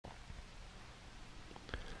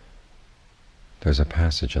There's a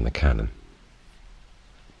passage in the canon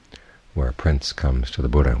where a prince comes to the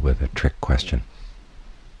Buddha with a trick question.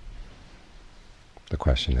 The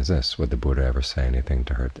question is this: would the Buddha ever say anything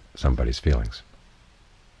to hurt somebody's feelings?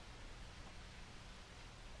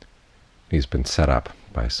 He's been set up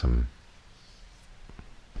by some,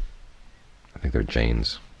 I think they're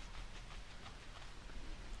Jains,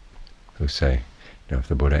 who say, if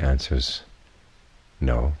the Buddha answers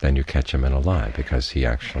no, then you catch him in a lie, because he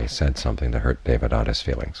actually said something that hurt Devadatta's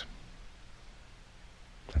feelings.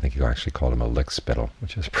 I think you actually called him a lick spittle,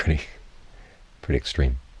 which is pretty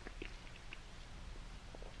extreme.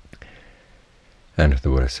 And if the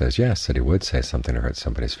Buddha says yes, that he would say something to hurt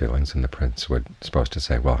somebody's feelings, and the prince would supposed to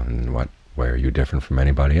say, well, in what way are you different from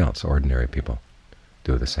anybody else? Ordinary people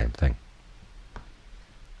do the same thing.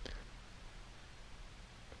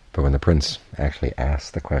 But when the prince actually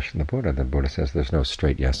asks the question to the Buddha says there's no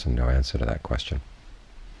straight yes and no answer to that question.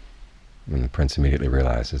 And the prince immediately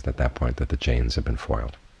realizes at that point that the Jains have been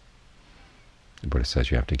foiled. The Buddha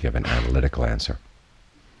says you have to give an analytical answer.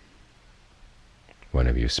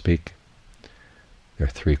 Whenever you speak, there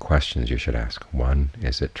are 3 questions you should ask. 1,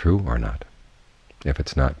 is it true or not? If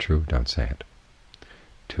it's not true, don't say it.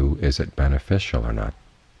 2, is it beneficial or not?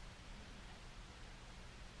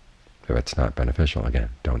 If it's not beneficial, again,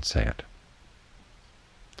 don't say it.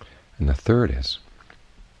 And the 3rd is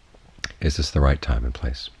this the right time and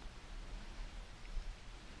place?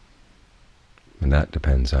 And that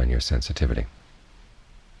depends on your sensitivity.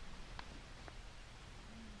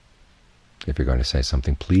 If you're going to say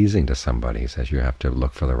something pleasing to somebody, he says you have to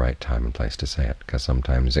look for the right time and place to say it, because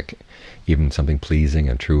sometimes even something pleasing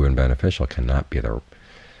and true and beneficial may not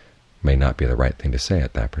be the right thing to say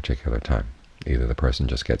at that particular time. Either the person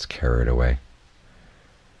just gets carried away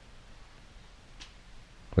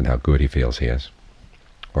with how good he feels he is,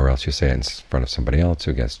 or else you say it in front of somebody else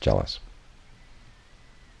who gets jealous.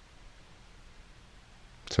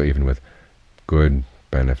 So even with good,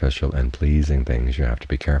 beneficial, and pleasing things, you have to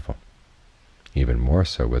be careful. Even more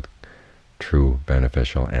so with true,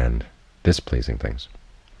 beneficial, and displeasing things.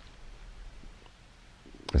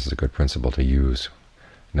 This is a good principle to use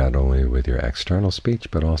not only with your external speech,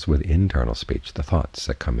 but also with internal speech, the thoughts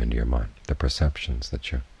that come into your mind, the perceptions that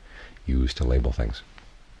you use to label things.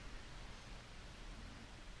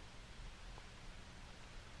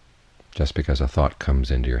 Just because a thought comes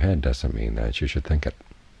into your head doesn't mean that you should think it.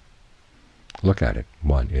 Look at it.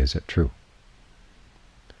 1, is it true?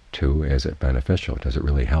 2, is it beneficial? Does it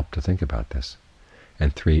really help to think about this?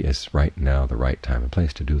 And 3, is right now the right time and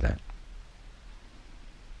place to do that,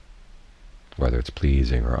 whether it's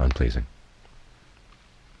pleasing or unpleasing.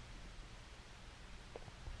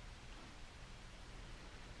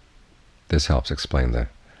 This helps explain the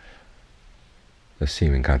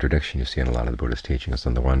seeming contradiction you see in a lot of the Buddhist teachings.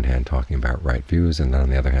 On the one hand talking about right views, and then on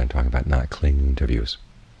the other hand talking about not clinging to views.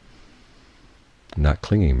 Not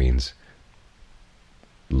clinging means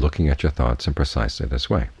looking at your thoughts in precisely this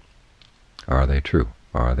way. Are they true?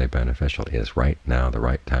 Are they beneficial? Is right now the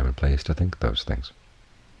right time and place to think those things?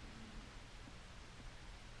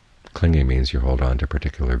 Clinging means you hold on to a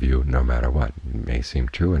particular view no matter what. It may seem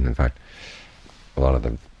true, and in fact, a lot of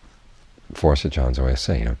the Forsachans always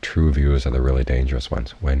say, true views are the really dangerous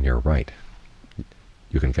ones. When you're right,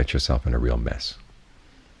 you can get yourself in a real mess.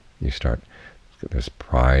 There's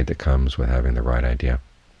pride that comes with having the right idea,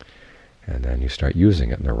 and then you start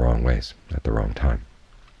using it in the wrong ways at the wrong time.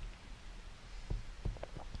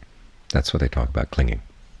 That's what they talk about clinging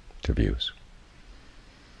to views.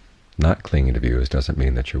 Not clinging to views doesn't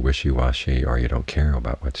mean that you're wishy-washy or you don't care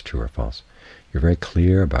about what's true or false. You're very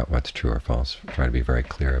clear about what's true or false. Try to be very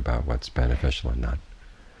clear about what's beneficial and not.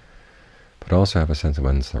 But also have a sense of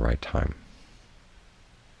when's the right time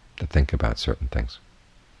to think about certain things.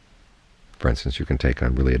 For instance, you can take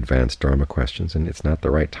on really advanced Dharma questions, and it's not the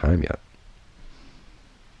right time yet.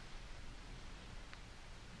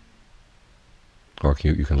 Or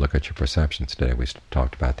you can look at your perceptions. Today we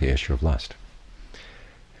talked about the issue of lust.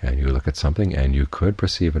 And you look at something and you could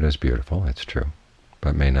perceive it as beautiful, it's true,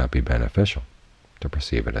 but may not be beneficial to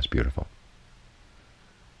perceive it as beautiful.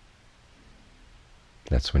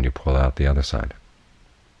 That's when you pull out the other side.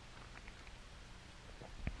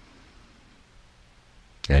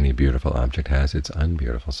 Any beautiful object has its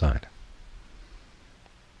unbeautiful side.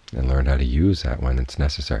 And learn how to use that when it's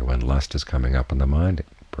necessary. When lust is coming up in the mind,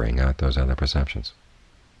 bring out those other perceptions.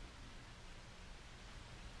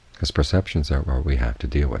 Because perceptions are what we have to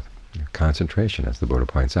deal with. Concentration, as the Buddha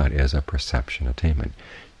points out, is a perception attainment.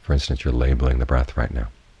 For instance, you're labeling the breath right now.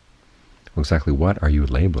 Well, exactly what are you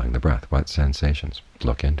labeling the breath? What sensations?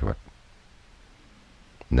 Look into it.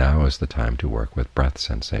 Now is the time to work with breath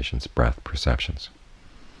sensations, breath perceptions.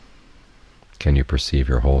 Can you perceive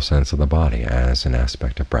your whole sense of the body as an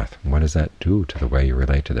aspect of breath? What does that do to the way you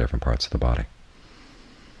relate to the different parts of the body?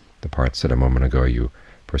 The parts that a moment ago you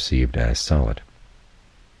perceived as solid.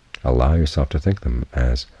 Allow yourself to think them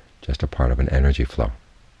as just a part of an energy flow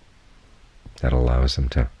that allows them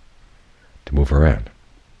to move around.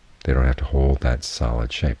 They don't have to hold that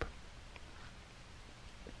solid shape.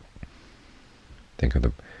 Think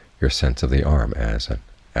of your sense of the arm as an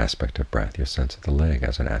aspect of breath, your sense of the leg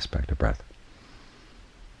as an aspect of breath.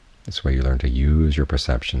 This way you learn to use your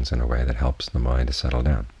perceptions in a way that helps the mind to settle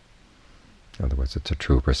down. In other words, it's a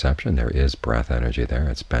true perception. There is breath energy there.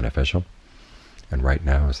 It's beneficial. And right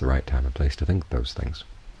now is the right time and place to think those things.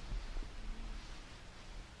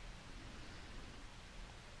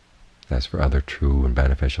 As for other true and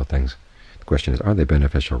beneficial things, the question is, are they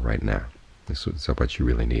beneficial right now? This is what you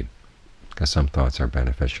really need. Because some thoughts are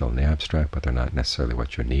beneficial in the abstract, but they're not necessarily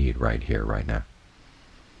what you need right here, right now.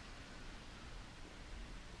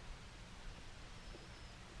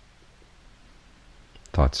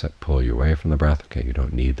 Thoughts that pull you away from the breath, okay, you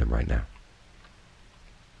don't need them right now.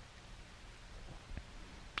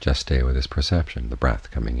 Just stay with this perception, the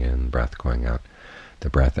breath coming in, breath going out, the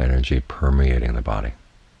breath energy permeating the body.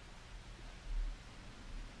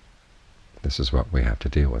 This is what we have to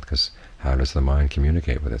deal with, because how does the mind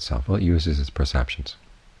communicate with itself? Well, it uses its perceptions.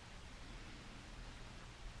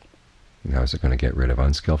 And how is it going to get rid of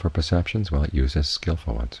unskillful perceptions? Well, it uses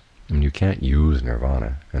skillful ones. And you can't use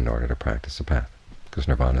nirvana in order to practice the path, because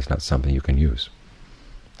nirvana is not something you can use.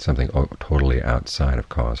 It's something totally outside of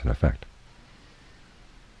cause and effect.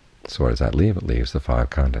 So what does that leave? It leaves the 5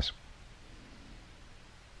 khandhas.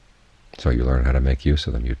 So you learn how to make use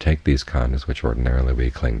of them. You take these khandhas, which ordinarily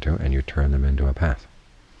we cling to, and you turn them into a path.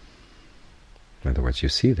 In other words, you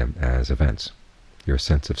see them as events. Your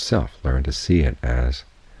sense of self, learn to see it as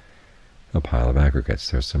a pile of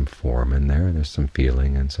aggregates. There's some form in there, and there's some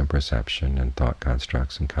feeling and some perception and thought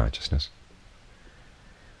constructs and consciousness.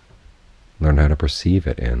 Learn how to perceive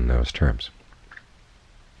it in those terms.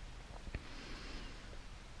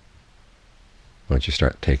 Once you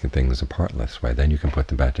start taking things apart this way, then you can put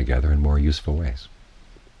them back together in more useful ways.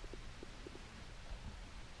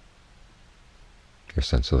 Your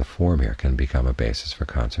sense of the form here can become a basis for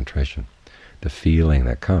concentration. The feeling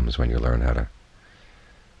that comes when you learn how to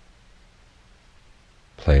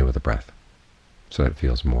play with the breath so that it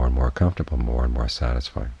feels more and more comfortable, more and more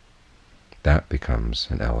satisfying. That becomes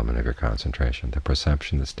an element of your concentration. The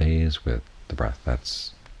perception that stays with the breath,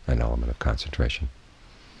 that's an element of concentration.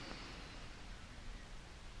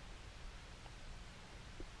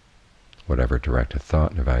 Whatever directed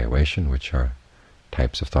thought and evaluation, which are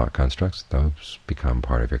types of thought constructs, those become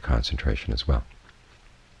part of your concentration as well.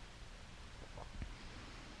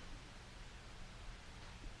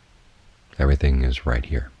 Everything is right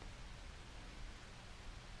here.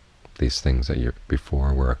 These things that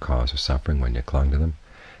before were a cause of suffering when you clung to them,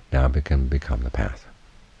 now can become the path.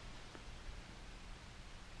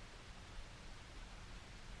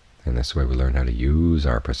 And this way we learn how to use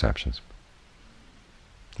our perceptions.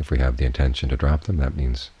 If we have the intention to drop them, that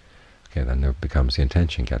means, okay, then there becomes the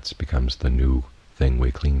intention becomes the new thing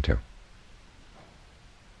we cling to.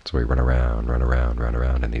 So we run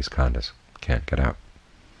around in these khandhas, can't get out.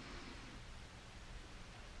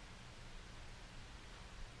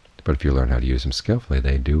 But if you learn how to use them skillfully,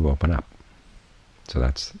 they do open up. So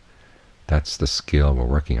that's the skill we're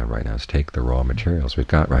working on right now, is take the raw materials we've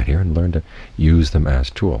got right here and learn to use them as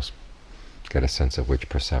tools. Get a sense of which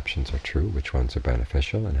perceptions are true, which ones are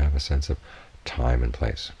beneficial, and have a sense of time and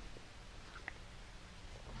place.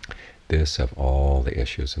 This, of all the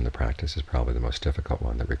issues in the practice, is probably the most difficult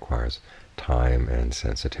one that requires time and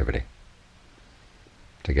sensitivity.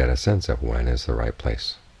 To get a sense of when is the right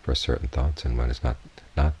place for certain thoughts and when is not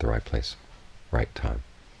the right place, right time.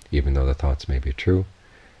 Even though the thoughts may be true,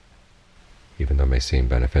 even though they may seem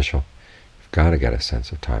beneficial, you've got to get a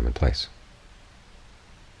sense of time and place,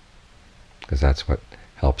 because that's what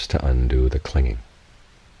helps to undo the clinging.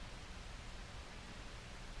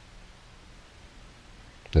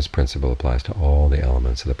 This principle applies to all the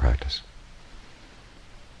elements of the practice.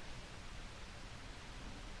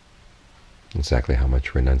 Exactly how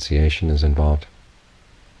much renunciation is involved.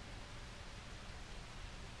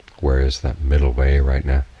 Where is that middle way right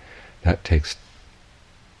now? That takes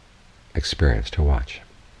experience to watch.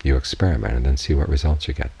 You experiment and then see what results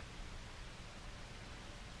you get.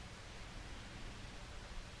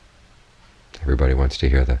 Everybody wants to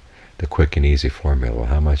hear the quick and easy formula. Well,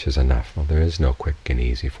 how much is enough? Well, there is no quick and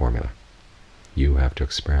easy formula. You have to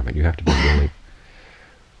experiment. You have to be willing.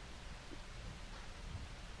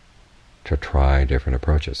 to try different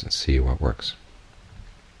approaches and see what works.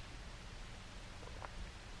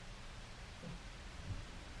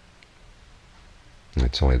 And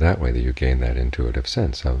it's only that way that you gain that intuitive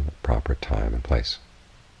sense of the proper time and place.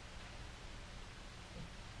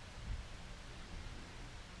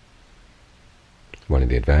 One of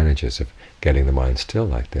the advantages of getting the mind still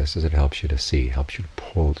like this is it helps you to see, helps you to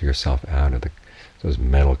pull yourself out of those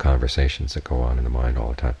mental conversations that go on in the mind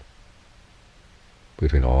all the time,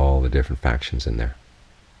 between all the different factions in there.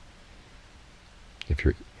 If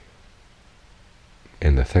you're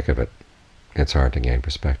in the thick of it, it's hard to gain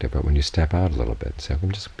perspective, but when you step out a little bit, say,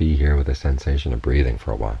 I'm just be here with the sensation of breathing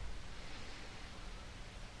for a while.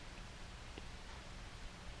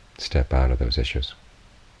 Step out of those issues.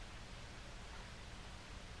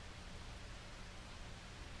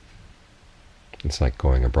 It's like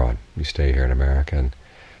going abroad. You stay here in America, and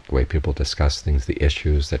the way people discuss things, the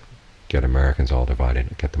issues that get Americans all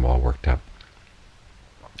divided, get them all worked up.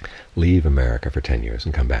 Leave America for 10 years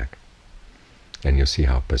and come back, and you'll see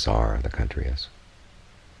how bizarre the country is.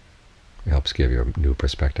 It helps give you a new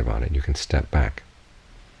perspective on it, and you can step back.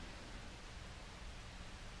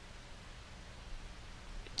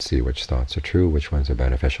 See which thoughts are true, which ones are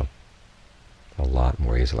beneficial, a lot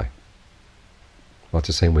more easily. Well, it's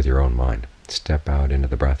the same with your own mind. Step out into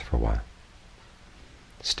the breath for a while.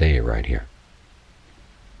 Stay right here.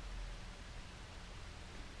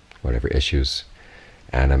 Whatever issues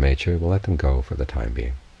animate you, we'll let them go for the time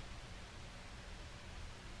being.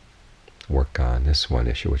 Work on this one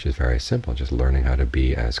issue, which is very simple, just learning how to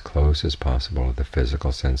be as close as possible to the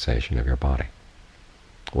physical sensation of your body,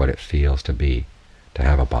 what it feels to be, to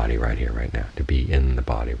have a body right here, right now, to be in the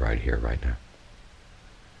body right here, right now.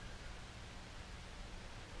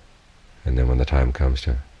 And then when the time comes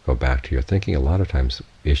to go back to your thinking, a lot of times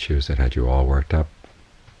issues that had you all worked up,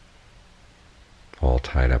 all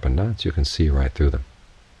tied up in knots, you can see right through them.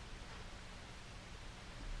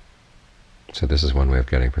 So this is one way of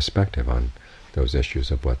getting perspective on those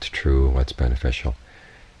issues of what's true, what's beneficial,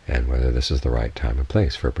 and whether this is the right time and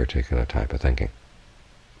place for a particular type of thinking,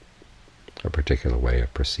 a particular way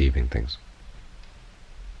of perceiving things.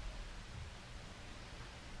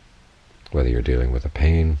 Whether you're dealing with a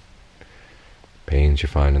pains you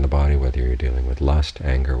find in the body, whether you're dealing with lust,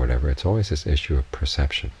 anger, whatever, it's always this issue of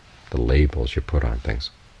perception, the labels you put on things.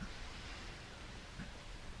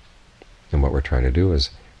 And what we're trying to do is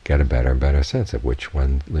get a better and better sense of which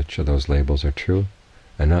of those labels are true,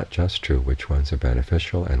 and not just true, which ones are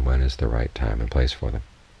beneficial, and when is the right time and place for them.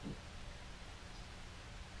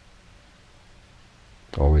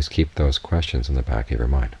 Always keep those questions in the back of your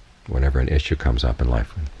mind whenever an issue comes up in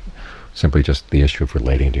life. Simply just the issue of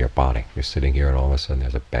relating to your body. You're sitting here and all of a sudden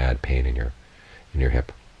there's a bad pain in your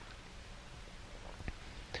hip.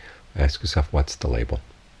 Ask yourself, what's the label?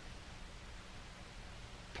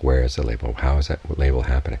 Where is the label? How is that label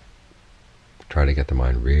happening? Try to get the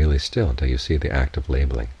mind really still until you see the act of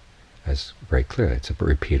labeling as very clearly. It's a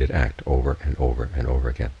repeated act over and over and over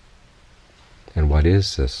again. And what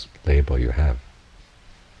is this label you have?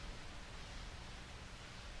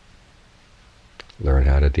 Learn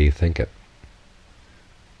how to de-think it.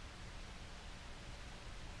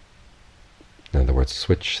 In other words,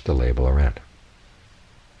 switch the label around.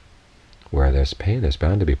 Where there's pain, there's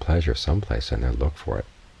bound to be pleasure someplace in there. Look for it.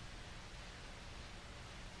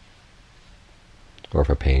 Or if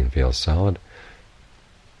a pain feels solid,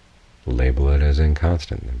 label it as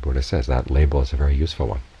inconstant. And Buddha says that label is a very useful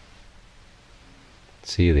one.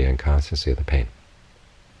 See the inconstancy of the pain,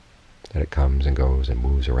 that it comes and goes and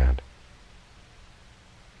moves around.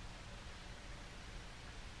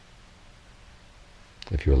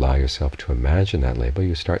 If you allow yourself to imagine that label,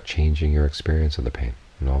 you start changing your experience of the pain.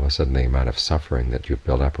 And all of a sudden the amount of suffering that you've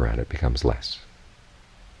built up around it becomes less.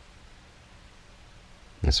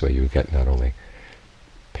 This way you get not only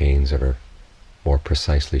pains that are more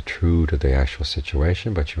precisely true to the actual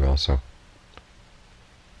situation, but you also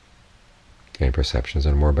gain perceptions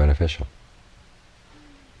that are more beneficial.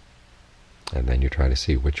 And then you try to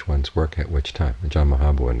see which ones work at which time. And John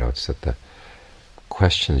Mahabua notes that the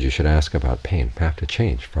questions you should ask about pain have to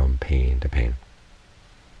change from pain to pain.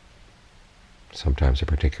 Sometimes a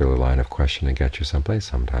particular line of questioning gets you someplace,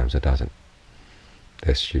 sometimes it doesn't.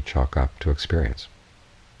 This you chalk up to experience.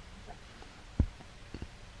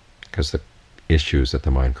 Because the issues that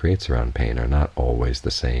the mind creates around pain are not always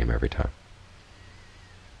the same every time.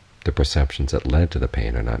 The perceptions that led to the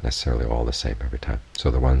pain are not necessarily all the same every time. So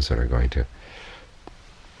the ones that are going to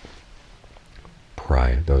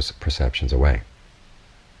pry those perceptions away,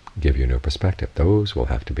 give you a new perspective, those will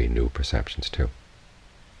have to be new perceptions too.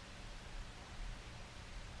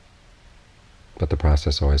 But the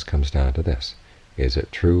process always comes down to this. Is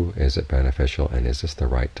it true? Is it beneficial? And is this the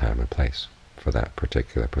right time and place for that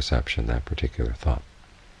particular perception, that particular thought?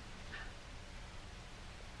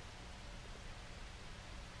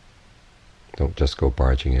 Don't just go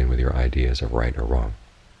barging in with your ideas of right or wrong.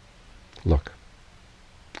 Look.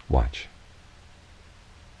 Watch.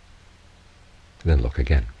 Then look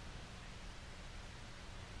again.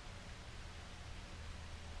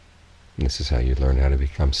 And this is how you learn how to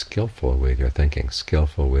become skillful with your thinking,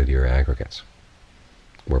 skillful with your aggregates.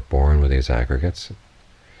 We're born with these aggregates,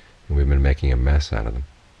 and we've been making a mess out of them.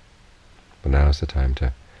 But now is the time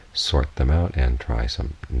to sort them out and try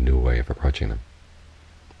some new way of approaching them,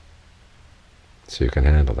 so you can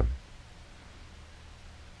handle them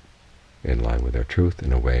in line with their truth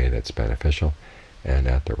in a way that's beneficial and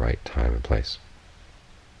at the right time and place.